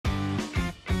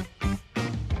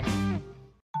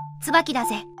椿だ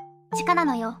ぜ。地下な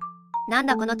のよ。なん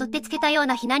だこの取ってつけたよう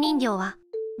なひな人形は。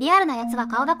リアルなやつは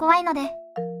顔が怖いので。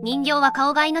人形は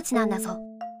顔が命なんだぞ。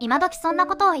今時そんな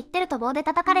ことを言ってると棒で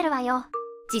叩かれるわよ。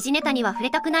時事ネタには触れ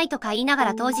たくないとか言いなが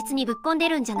ら当日にぶっこんで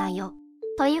るんじゃないよ。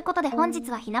ということで本日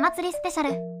はひな祭りスペシャ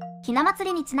ル。ひな祭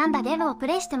りにちなんだゲームをプ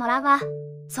レイしてもらうわ。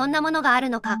そんなものがあ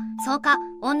るのか。そうか、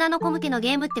女の子向けの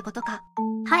ゲームってことか。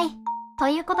はい。と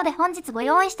いうことで本日ご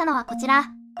用意したのはこちら。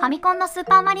ファミコンのスー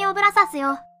パーマリオブラザーズ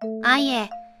よ。あいえ、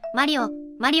マリオ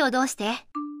どうして？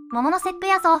桃の節句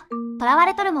やぞ。囚わ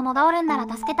れとる桃がおるんな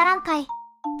ら助けたらんかい。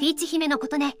ピーチ姫のこ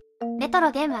とね。レト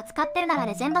ロゲーム扱ってるなら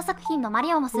レジェンド作品のマ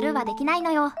リオもスルーはできない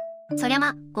のよ。そりゃ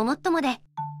ごもっともで。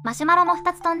マシュマロも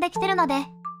2つ飛んできてるので、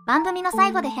番組の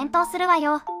最後で返答するわ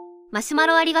よ。マシュマ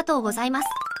ロありがとうございます。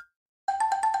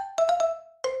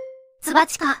つば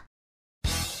ちか。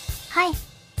はい、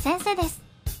先生です。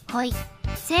ほい、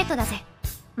生徒だぜ。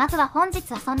まずは本日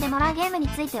遊んでもらうゲームに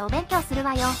ついてお勉強する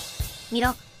わよ。見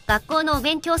ろ、学校のお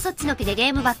勉強そっちのけでゲ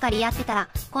ームばっかりやってたら、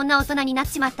こんな大人になっ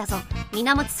ちまったぞ。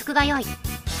皆もつつくがよい。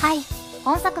はい、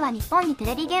本作は日本にテ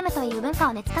レビゲームという文化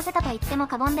を根付かせたと言っても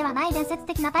過言ではない伝説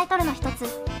的なタイトルの一つ。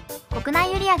国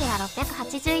内売上は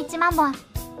681万本、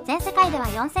全世界では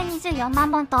4024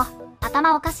万本と、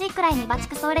頭おかしいくらいにバチ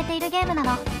クソ売れているゲームな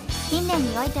の。近年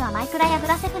においてはマイクラやグ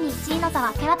ラセフに1位の座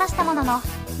は明け渡したものの、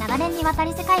長年にわた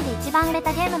り世界で一番売れ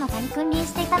たゲームの座に君臨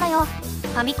していたのよ。フ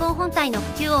ァミコン本体の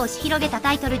普及を押し広げた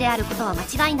タイトルであることは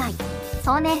間違いない。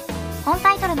そうね、本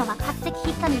タイトルの爆発的ヒ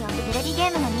ットによってテレビゲ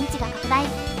ームの認知が拡大。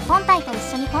本体と一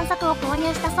緒に本作を購入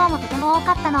した層もとても多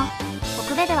かったの。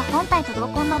北米では本体と同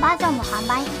梱のバージョンも販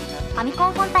売。ファミコ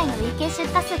ン本体の累計出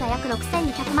荷数が約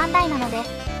6200万台なので、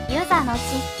ユーザーのうち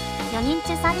4人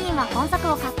中3人は本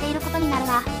作を買っていることになる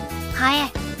わ。はえ、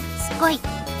すっごい。フ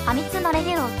ァミ通のレ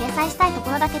ビューを掲載したいとこ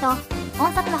ろだけど、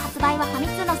本作の発売はファミ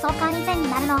通の創刊以前に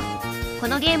なるの。こ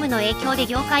のゲームの影響で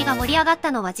業界が盛り上がっ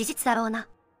たのは事実だろうな。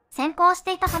先行し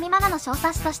ていたファミマガの小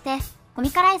冊子としてコミ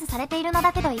カライズされているの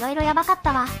だけど色々やばかっ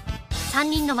たわ。3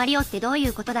人のマリオってどうい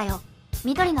うことだよ。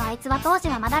緑のあいつは当時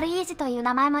はまだルイージという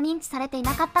名前も認知されてい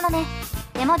なかったのね。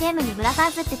でもゲームにブラザ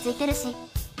ーズってついてるし。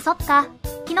そっか、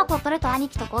キノコを取ると兄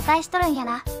貴と交代しとるんや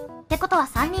な。ってことは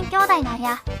3人兄弟なん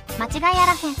や。間違いあ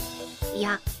らへん。い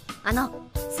や、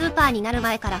スーパーになる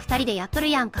前から2人でやっとる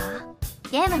やんか。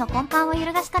ゲームの根幹を揺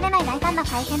るがしかねない大胆な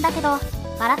改変だけど、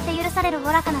笑って許される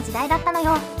おらかな時代だったの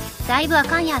よ。だいぶあ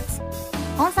かんやつ。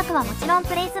本作はもちろん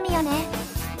プレイ済みよね。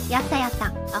やった、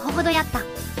アホほどやった。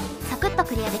サクッと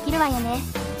クリアできるわよね。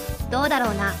どうだ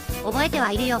ろうな、覚えて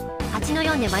はいるよ。8の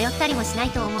4で迷ったりもしない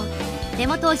と思う。で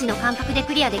も当時の感覚で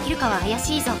クリアできるかは怪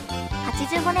しいぞ。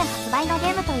85年発売のゲ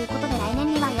ームということで来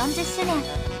年には40周年。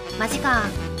マジか、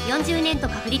40年と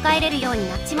か振り返れるように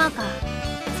なっちまうか。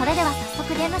それでは早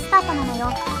速ゲームスタートなの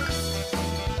よ。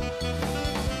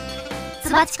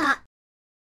つばちか。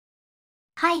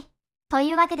はい。と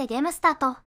いうわけでゲームスター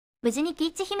ト。無事にピ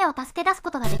ーチ姫を助け出す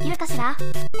ことができるかしら？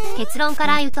結論か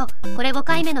ら言うと、これ5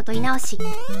回目の問い直し。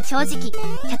正直、ち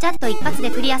ゃちゃっと一発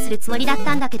でクリアするつもりだっ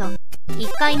たんだけど、1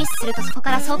回ミスするとそこ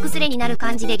から総崩れになる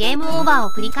感じでゲームオーバーを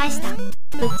繰り返した。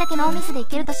ぶっちゃけノーミスでい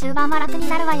けると終盤は楽に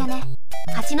なるわよね。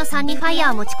8の3にファイヤ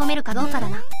ーを持ち込めるかどうかだ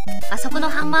な。あそこの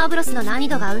ハンマーブロスの難易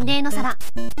度が雲泥の差だ。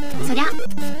そりゃ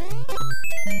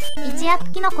一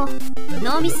躍キノコ。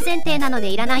ノーミス前提なので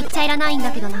いらないっちゃいらないん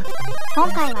だけどな。今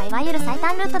回はいわゆる最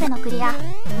短ルートでのクリア。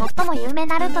最も有名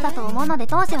なルートだと思うので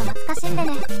当時を懐かしんで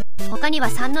ね。他には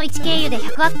3の1経由で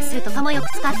100アップするとかもよく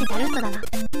使ってたルートだな。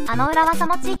あの裏技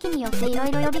も地域によって色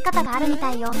々呼び方があるみ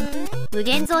たいよ。無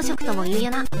限増殖とも言う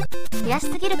よな。増やし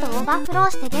すぎるとオーバーフロー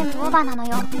してゲームオーバーなの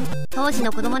よ。当時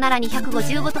の子供なら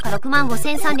255とか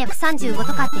65335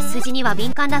とかって数字には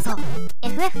敏感だぞ。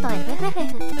FF と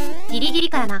FFFF。ギリギリ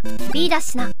からな。B だ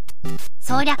しな。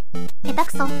そりゃ下手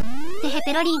くそ。てヘ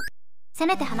ペロリン。せ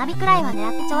めて花火くらいは狙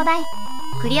ってちょうだい。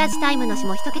クリア時タイムのし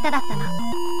も1桁だったな。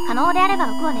可能であれば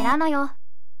6を狙うのよ。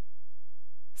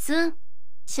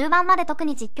終盤まで特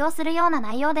に実況するような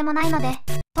内容でもないので、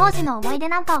当時の思い出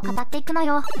なんかを語っていくの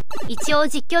よ。一応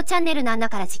実況チャンネルなんだ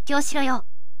から実況しろよ。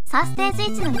さあステージ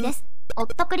1の2です。オ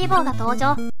プトクリボーが登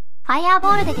場。ファイヤーボ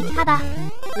ールで撃破だ。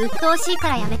鬱陶しいか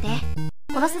らやめて。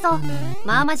殺すぞ。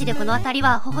まあマジでこの辺り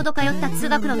はアホほど通った通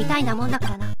学路みたいなもんだか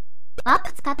らな。ワー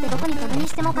プ使ってどこに飛ぶに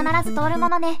しても必ず通るも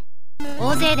のね。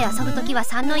大勢で遊ぶときは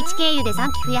3の1経由で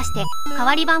残機増やして代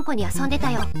わり番号に遊んで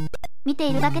たよ。見て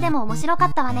いるだけでも面白か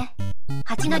ったわね。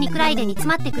8の2くらいで煮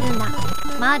詰まってくるんだ。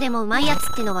まあでもうまいや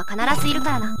つってのは必ずいる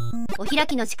からな。お開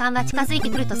きの時間が近づいて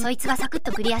くるとそいつがサクッ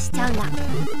とクリアしちゃうんだ。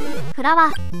フラワ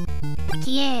ー。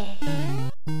きえー。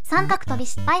三角飛び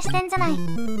失敗してんじゃない。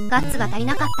ガッツが足り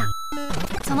なかっ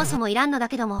た。そもそもいらんのだ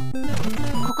けども。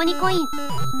こここにコイン。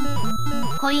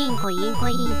コイン。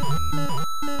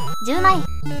10枚。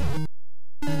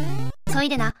そい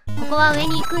でな、ここは上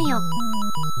に行くんよ。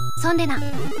そんでな、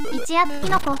一躍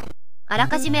キノコ。あら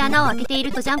かじめ穴を開けてい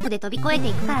るとジャンプで飛び越えて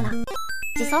いくからな。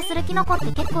自走するキノコって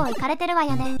結構イカれてるわ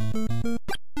よね。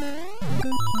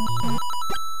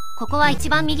ここは一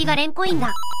番右がレンコイン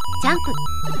だ。ジャン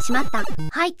プ。しまった。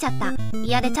入っちゃった。い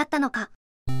や出ちゃったのか。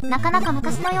なかなか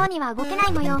昔のようには動けな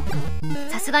いのよ。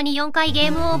さすがに4回ゲ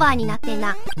ームオーバーになってん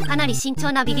な。かなり慎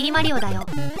重なビビリマリオだよ。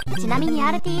ちなみに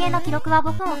RTA の記録は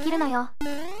5分を切るのよ。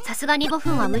さすがに5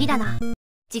分は無理だな。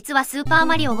実はスーパー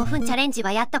マリオ5分チャレンジ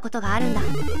はやったことがあるんだ。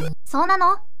そうな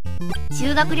の？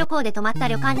修学旅行で泊まった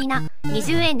旅館にな、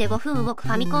20円で5分動くフ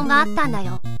ァミコンがあったんだ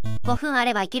よ。5分あ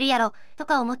ればいけるやろ、と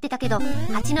か思ってたけど、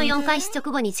8の4開始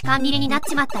直後に時間切れになっ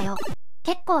ちまったよ。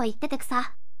結構言っててく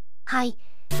さ。はい。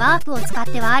ワープを使っ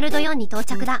てワールド4に到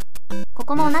着だ。こ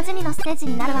こもおなじみのステージ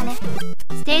になるわね。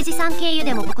ステージ3経由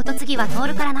でもここと次は通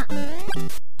るからな。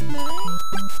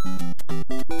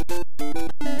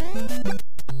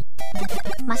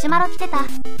マシュマロ来てた。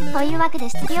というわけで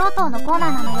質疑応答のコー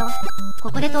ナーなのよ。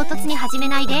ここで唐突に始め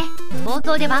ないで。冒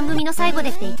頭で番組の最後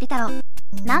でって言ってたろ。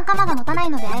なんか間が持たない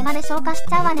ので合間で消化し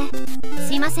ちゃうわね。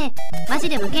すいません。マジ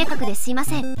で無計画ですいま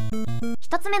せん。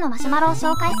一つ目のマシュマロを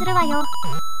紹介するわよ。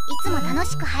いつも楽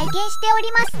しく拝見してお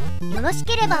ります。よろし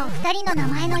ければお二人の名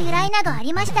前の由来などあ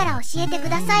りましたら教えてく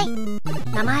ださい。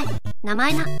名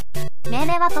前な。命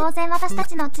名は当然私た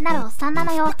ちの内なるおっさんな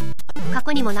のよ。過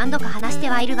去にも何度か話して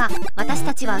はいるが、私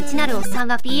たちは内なるおっさん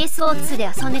は PSO2 で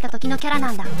遊んでた時のキャラ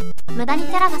なんだ。無駄にキ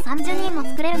ャラが30人も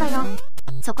作れるのよ。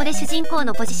そこで主人公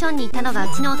のポジションにいたのが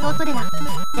うちの弟でな。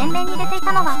前面に出てい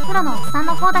たのはプロのおっさん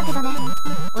の方だけどね。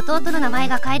弟の名前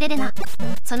が楓でな。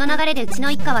その流れでうちの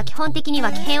一家は基本的に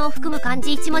は木偏を含む漢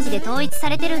字1文字で統一さ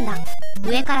れてるんだ。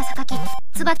上から榊、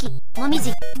椿、もみ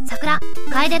じ、桜、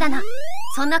楓だな。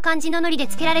そんな感じのノリで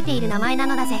付けられている名前な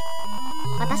のだぜ。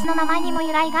私の名前にも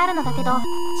由来があるのだけど、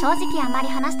正直あんまり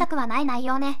話したくはない内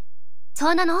容ね。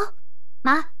そうなの？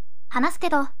ま、話すけ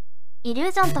ど、イリュ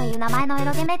ージョンという名前のエ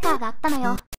ロゲメーカーがあったの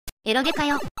よ。エロゲか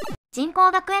よ。人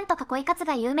工学園とか恋活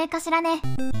が有名かしらね。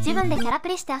自分でキャラプ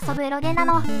リして遊ぶエロゲーな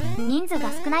の。人数が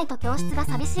少ないと教室が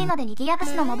寂しいので賑やか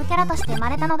しのモブキャラとして生ま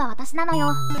れたのが私なのよ。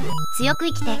強く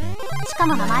生きて。しか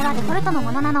も名前はデフォルトの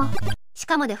ものなの。し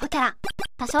かもデフォキャラ。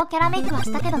多少キャラメイクは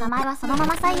したけど名前はそのま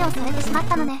ま採用されてしまっ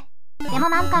たのね。でも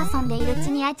なんか遊んでいるうち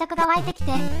に愛着が湧いてき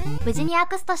て、無事にアー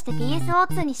クスとして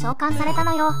PSO2 に召喚された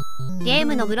のよ。ゲー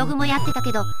ムのブログもやってた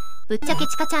けど、ぶっちゃけ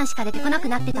チカちゃんしか出てこなく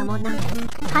なってたもんな。は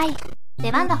い。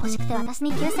出番が欲しくて私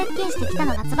に急接近してきた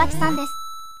のが椿さんです。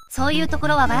そういうとこ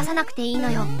ろはばらさなくていい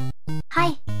のよ。は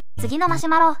い。次のマシュ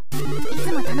マロ。い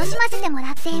つも楽しませても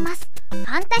らっています。フ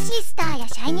ァンタシースターや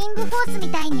シャイニングフォースみ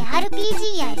たいに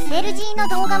RPG や SLG の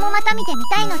動画もまた見てみ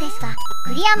たいのですが、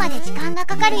クリアまで時間が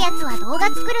かかるやつは動画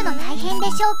作るの大変で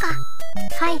しょうか？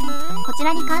はい。こち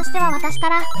らに関しては私か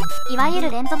ら、いわゆ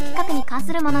る連続企画に関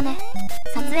するものね。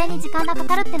撮影に時間がか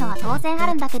かるってのは当然あ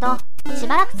るんだけど、し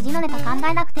ばらく次のネタ考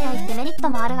えなくてよいってメリット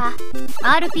もあるわ。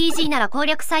RPG なら攻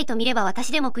略サイト見れば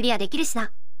私でもクリアできるし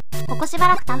な。ここしば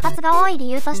らく単発が多い理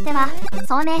由としては、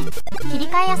そうね、切り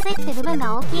替えやすいって部分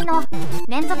が大きいの。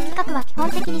連続企画は基本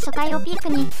的に初回をピーク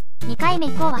に、2回目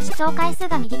以降は視聴回数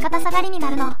が右肩下がりにな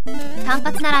るの。単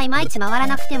発ならいまいち回ら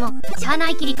なくても、しゃあな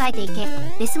い切り替えていけ、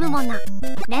で済むもんな。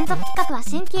連続企画は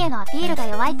新規へのアピールが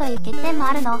弱いという欠点も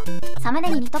あるの。サムネ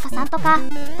に2とか3とか、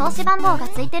投資番号が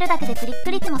ついてるだけでクリッ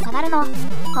ク率も下がるの。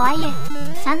とはい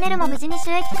え、チャンネルも無事に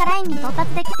収益化ラインに到達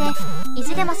できて、意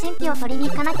地でも新規を取りに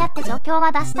行かなきゃって状況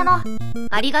は脱したの。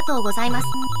ありがとうございます。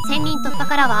1000人突破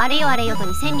からはあれよあれよと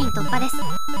2000人突破です。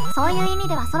そういう意味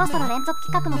ではそろそろ連続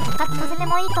企画も復活させて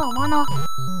もいいと思うの。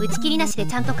打ち切りなしで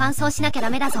ちゃんと完走しなきゃダ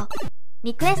メだぞ。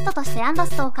リクエストとして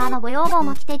ストーカーのご要望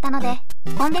も来ていたので、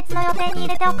今月の予定に入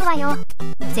れておくわよ。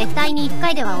絶対に1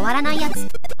回では終わらないやつ。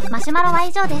マシュマロは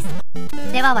以上です。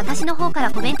では私の方から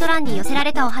コメント欄に寄せら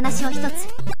れたお話を一つ。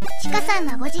ちかさん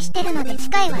が誤字してるので次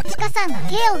回はちかさんが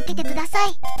刑を受けてくださ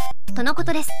い。とのこ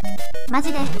とです。マ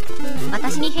ジで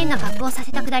私に変な格好をさ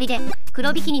せたくだりで、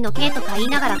黒ビキニの刑とか言い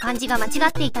ながら漢字が間違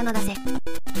っていたのだぜ。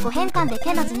ご変換で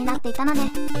刑の字になっていたのね。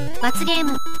罰ゲー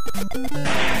ム。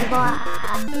うわ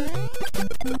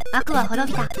悪は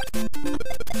滅びた。っ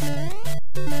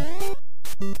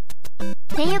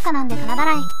ていうかなんで金だ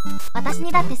らい。私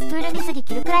にだってスクール水着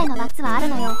着るくらいの罰はある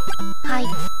のよ。はい。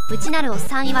うちなるおっ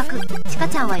さん曰く、ちか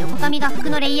ちゃんは横髪が服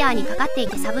のレイヤーにかかってい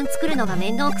て差分作るのが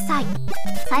面倒くさい。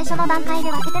最初の段階で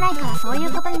分けてないからそうい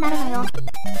うことになるのよ。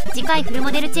次回フル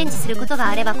モデルチェンジすることが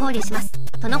あれば考慮します。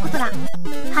とのことだ。は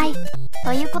い。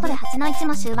ということで8の1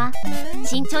も終盤。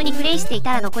慎重にプレイしてい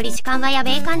たら残り時間がや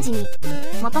べえ感じに。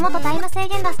もともとタイム制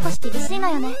限が少し厳しいの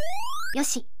よね。よ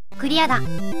し、クリアだ。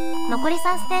残り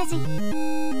3ステージ。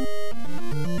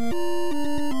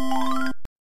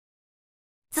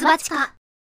つばちか。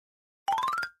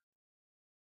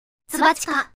つばち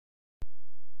か。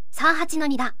さあ8の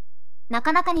2だ。な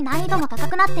かなかに難易度も高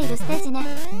くなっているステージね。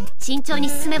慎重に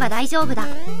進めば大丈夫だ。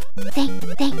でい、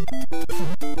でい。フ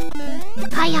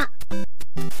ァイヤー。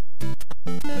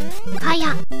ファイヤ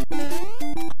ー。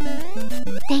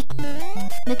でい。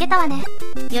抜けたわね。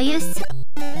余裕っす。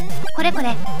これこれ。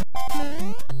は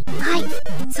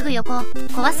い。すぐ横。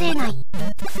壊せない。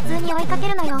普通に追いかけ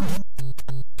るのよ。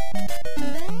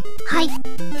はい。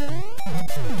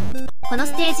この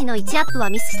ステージの1アップは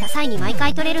ミスした際に毎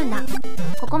回取れるんだ。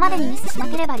ここまでにミスしな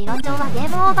ければ理論上はゲー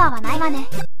ムオーバーはないわね。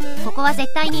ここは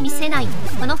絶対にミスせない。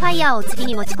このファイヤーを次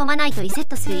に持ち込まないとリセッ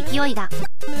トする勢いだ。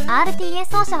RTS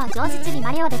奏者は常時チビ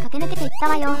マリオで駆け抜けていった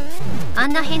わよ。あ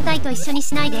んな変態と一緒に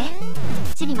しないで。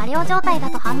チビマリオ状態だ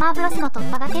とハンマーブロスの突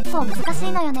破が結構難し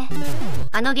いのよね。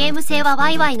あのゲーム性はワ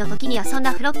イワイの時に遊ん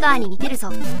だフロッガーに似てるぞ。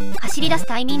走り出す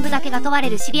タイミングだけが問われ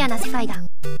るシビアな世界だ。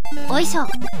おいしょ。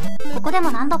ここで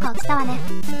も何度か落ちたわね。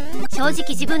正直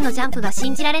自分のジャンプが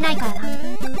信じられないからな。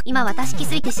今私気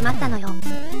づいてしまったのよ。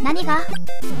何が？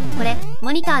これ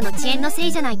モニターの遅延のせ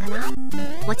いじゃないかな。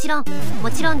もちろ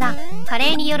んだ。加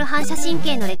齢による反射神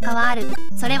経の劣化はある。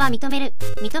それは認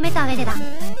めた上でだ。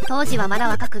当時はまだ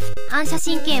若く反射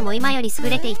神経も今より優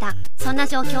れていた。そんな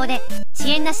状況で遅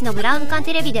延なしのブラウン管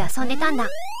テレビで遊んでたんだ。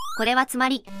これはつま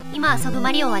り今遊ぶ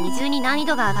マリオは二重に難易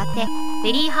度が上がって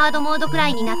ベリーハードモードくら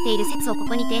いになっている説をこ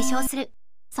こに提唱する。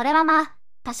それはまあ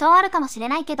多少あるかもしれ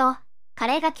ないけど、加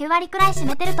齢が9割くらい占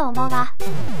めてると思うわ。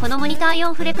このモニター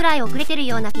4フレくらい遅れてる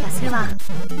ような気がするわ。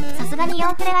さすがに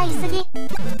4フレは言い過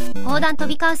ぎ。砲弾飛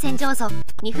び交う戦場ぞ。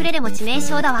2フレでも致命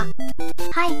傷だわ。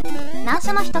はい。難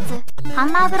所の一つ、ハ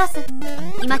ンマーブロス。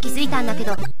今気づいたんだけ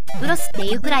ど、ブロスって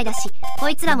いうくらいだし、こ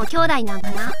いつらも兄弟なん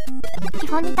かな。基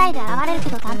本2体で現れるけ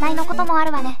ど単体のこともあ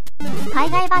るわね。海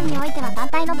外版においては単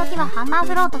体の時はハンマー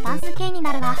ブローと単数形に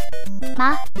なるわ。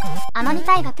まあ、あの2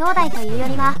体が兄弟というよ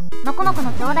りは、のこのこ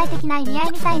の兄弟的な意味合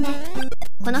いみたいね。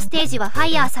このステージはファ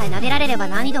イヤーさえ投げられれば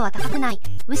難易度は高くない。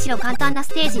むしろ簡単なス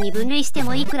テージに分類して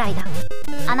もいいくらいだ。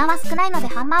穴は少ないので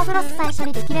ハンマーブロスさえ処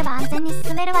理できれば安全に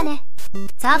進めるわね。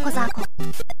ザーコ。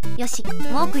よし、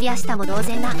もうクリアしたも同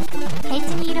然だ。平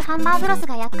地にいるハンマーブロス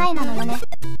が厄介なのよね。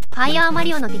ファイヤーマ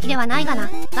リオの敵ではないがな。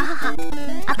ガハハ。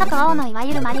赤と青のいわ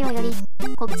ゆるマリオより、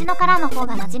こっちのカラーの方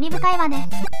が馴染み深いわね。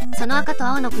その赤と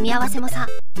青の組み合わせもさ、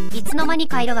いつの間に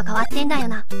か色が変わってんだよ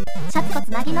な。シャツと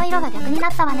つなぎの色が逆にな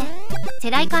ったわね。世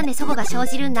代間で齟齬が生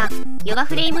じるんだ。ヨガ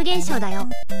フレーム現象だよ。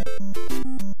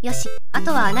よし、あ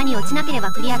とは穴に落ちなけれ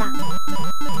ばクリアだ。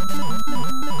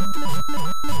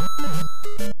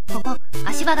ここ、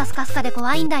足場がスカスカで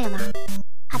怖いんだよな。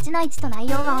8の1と内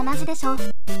容は同じでしょ。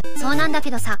そうなんだ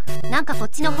けどさ、なんかこっ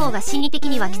ちの方が心理的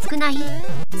にはきつくない？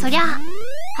そりゃあ。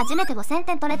初めて5000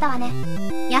点取れたわね。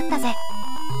やったぜ。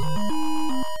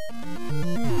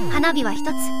花火は一つ。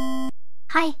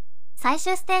はい、最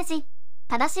終ステージ。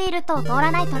正しいルートを通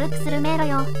らないとループする迷路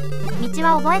よ。道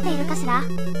は覚えているかしら？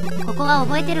ここは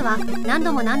覚えてるわ。何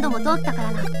度も通ったか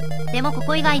らな。でもこ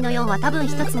こ以外の4は多分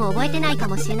一つも覚えてないか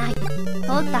もしれない。通っ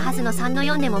たはずの3の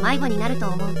4でも迷子になると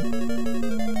思う。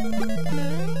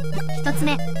一つ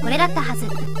目、これだったはず。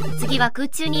次は空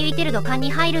中に浮いてる土管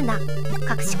に入るんだ。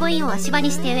隠しコインを足場に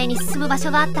して上に進む場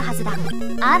所があったはずだ。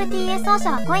RTA 奏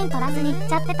者はコイン取らずに行っ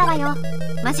ちゃってたわよ。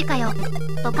マジかよ。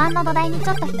土管の土台にち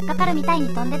ょっと引っかかるみたいに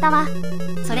飛んでたわ。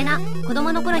それな、子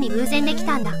供の頃に偶然でき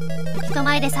たんだ。人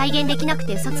前で再現できなく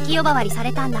て嘘つき呼ばわりさ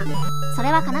れたんだ。そ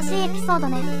れは悲しいエピソード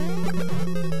ね。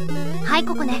はい、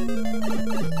ここね。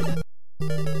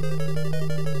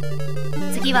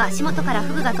次は足元から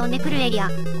フグが飛んでくるエリア。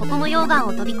ここも溶岩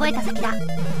を飛び越えた先だ。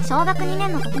小学2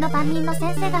年の時の担任の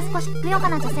先生が少しふくよか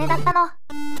な女性だったの。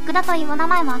福田というお名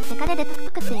前もあって陰でぷく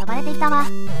ぷくって呼ばれていたわ。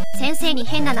先生に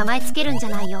変な名前つけるんじゃ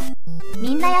ないよ。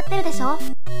みんなやってるでしょ。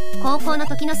高校の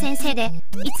時の先生で、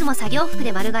いつも作業服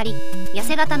で丸刈り、痩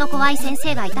せ型の怖い先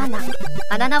生がいたんだ。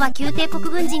あだ名は宮廷国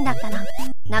軍人だったな。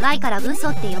長いから軍曹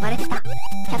って呼ばれてた。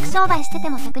客商売してて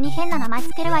も客に変な名前つ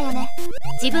けるわよね。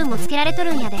自分もつけられと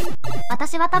るんやで。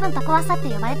私は多分タコワサって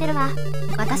呼ばれてるわ。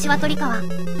私は鳥川。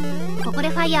ここで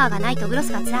ファイヤーがないとブロ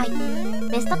スが辛い。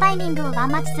ベストタイミングをガ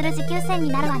ン待ちする持久戦に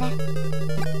なるわね。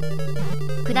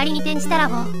下りに転じたら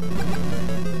棒。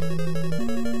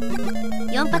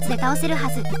4発で倒せるは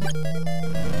ず。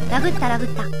ラグった。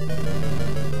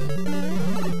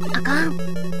あかん。う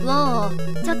お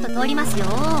ー、ちょっと通りますよ。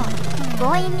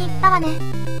強引にいったわね。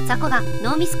雑魚が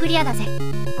ノーミスクリアだぜ。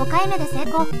5回目で成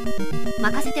功。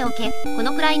任せておけ。こ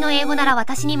のくらいの英語なら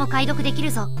私にも解読できる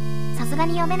ぞ。さすが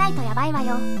に読めないとやばいわ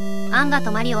よ。アンガ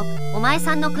とマリオ、お前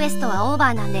さんのクエストはオー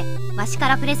バーなんで、わしか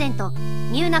らプレゼント。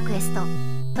ニューなクエスト。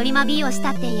トリマ B をした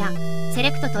ってんや。セ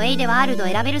レクトと A でワールド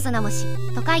選べるぞなもし、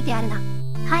と書いてあるな。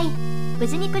はい。無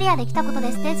事にクリアできたこと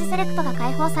でステージセレクトが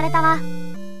解放されたわ。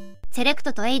セレク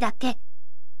トと A だっけ？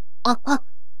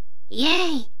イエ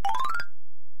ーイ。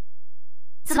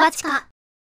つばちか。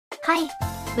はい。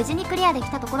無事にクリアでき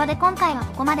たところで今回は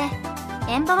ここまで。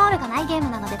エンドロールがないゲーム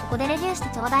なのでここでレビューし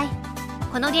てちょうだい。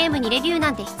このゲームにレビュー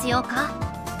なんて必要か？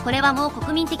これはもう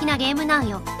国民的なゲームなん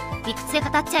よ。理屈で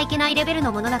語っちゃいけないレベル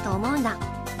のものだと思うんだ。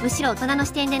むしろ大人の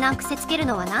視点で難癖つける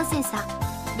のはナンセンスだ。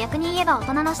逆に言えば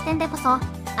大人の視点でこそ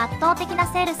圧倒的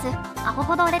なセールス、アホ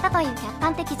ほど売れたという客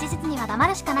観的事実には黙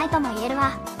るしかないとも言える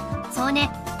わ。そうね。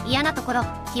嫌なところ、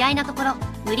嫌いなところ、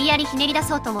無理やりひねり出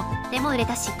そうとも、でも売れ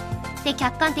たし。って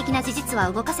客観的な事実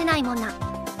は動かせないもんな。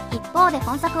一方で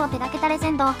本作を手掛けたレジ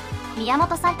ェンド宮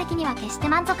本さん的には決して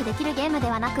満足できるゲームで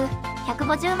はなく、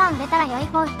150万売れたら良い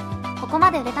方。ここ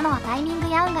まで売れたのはタイミング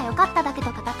や運が良かっただけ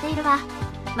と語っているわ。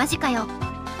マジかよ。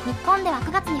日本では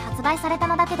9月に発売された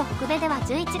のだけど北米では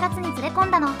11月にずれ込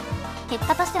んだの。結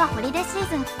果としてはホリデーシー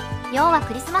ズン、要は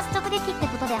クリスマス直撃って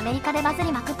ことでアメリカでバズ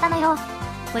りまくったのよ。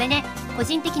これね、個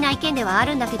人的な意見ではあ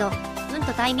るんだけど、運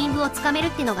とタイミングをつかめる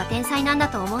ってのが天才なんだ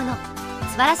と思うの。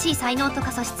素晴らしい才能と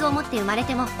か素質を持って生まれ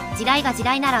ても、時代が時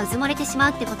代ならうずもれてしま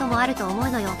うってこともあると思う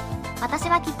のよ。私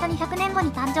はきっと200年後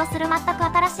に誕生する全く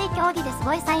新しい競技です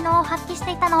ごい才能を発揮し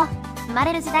ていたの。生ま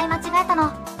れる時代間違えたの。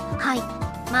はい。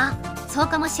まあ、そう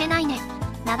かもしれないね。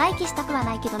長生きしたくは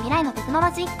ないけど未来のテクノロ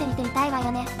ジーって見てみたいわ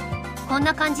よね。こん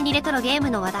な感じにレトロゲー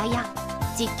ムの話題や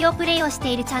実況プレイをして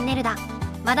いるチャンネルだ。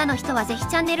まだの人はぜひ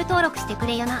チャンネル登録してく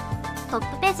れよな。ト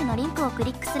ップページのリンクをク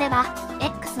リックすれば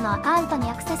X のアカウントに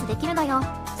アクセスできるのよ。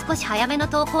少し早めの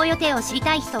投稿予定を知り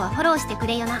たい人はフォローしてく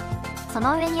れよな。そ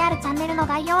の上にあるチャンネルの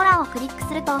概要欄をクリック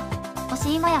すると干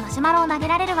し芋やマシュマロを投げ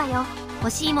られるわよ。干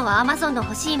し芋は Amazon の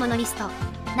欲しいものリスト。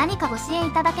何かご支援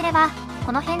いただければ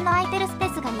この辺の空いてるスペ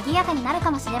ースが賑やかになる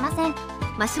かもしれません。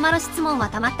マシュマロ質問は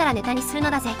たまったらネタにする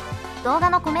のだぜ。動画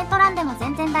のコメント欄でも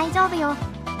全然大丈夫よ。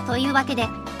というわけで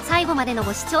最後までの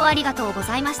ご視聴ありがとうご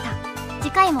ざいました。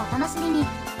次回もお楽しみに。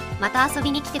また遊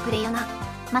びに来てくれよな。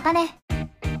またね。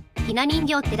ひな人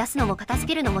形って出すのも片付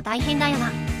けるのも大変だよな。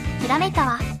ひらめいた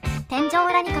わ。天井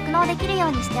裏に格納できるよ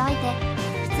うにしておいて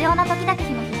必要な時だけ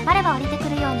紐引っ張れば降りてく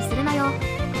るようにするのよ。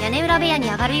屋根裏部屋に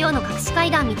上がる用の隠し階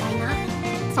段みたいな。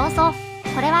そうそう、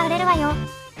これは売れるわよ。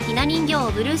ひな人形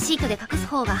をブルーシートで隠す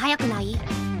方が早くない？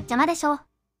邪魔でしょ。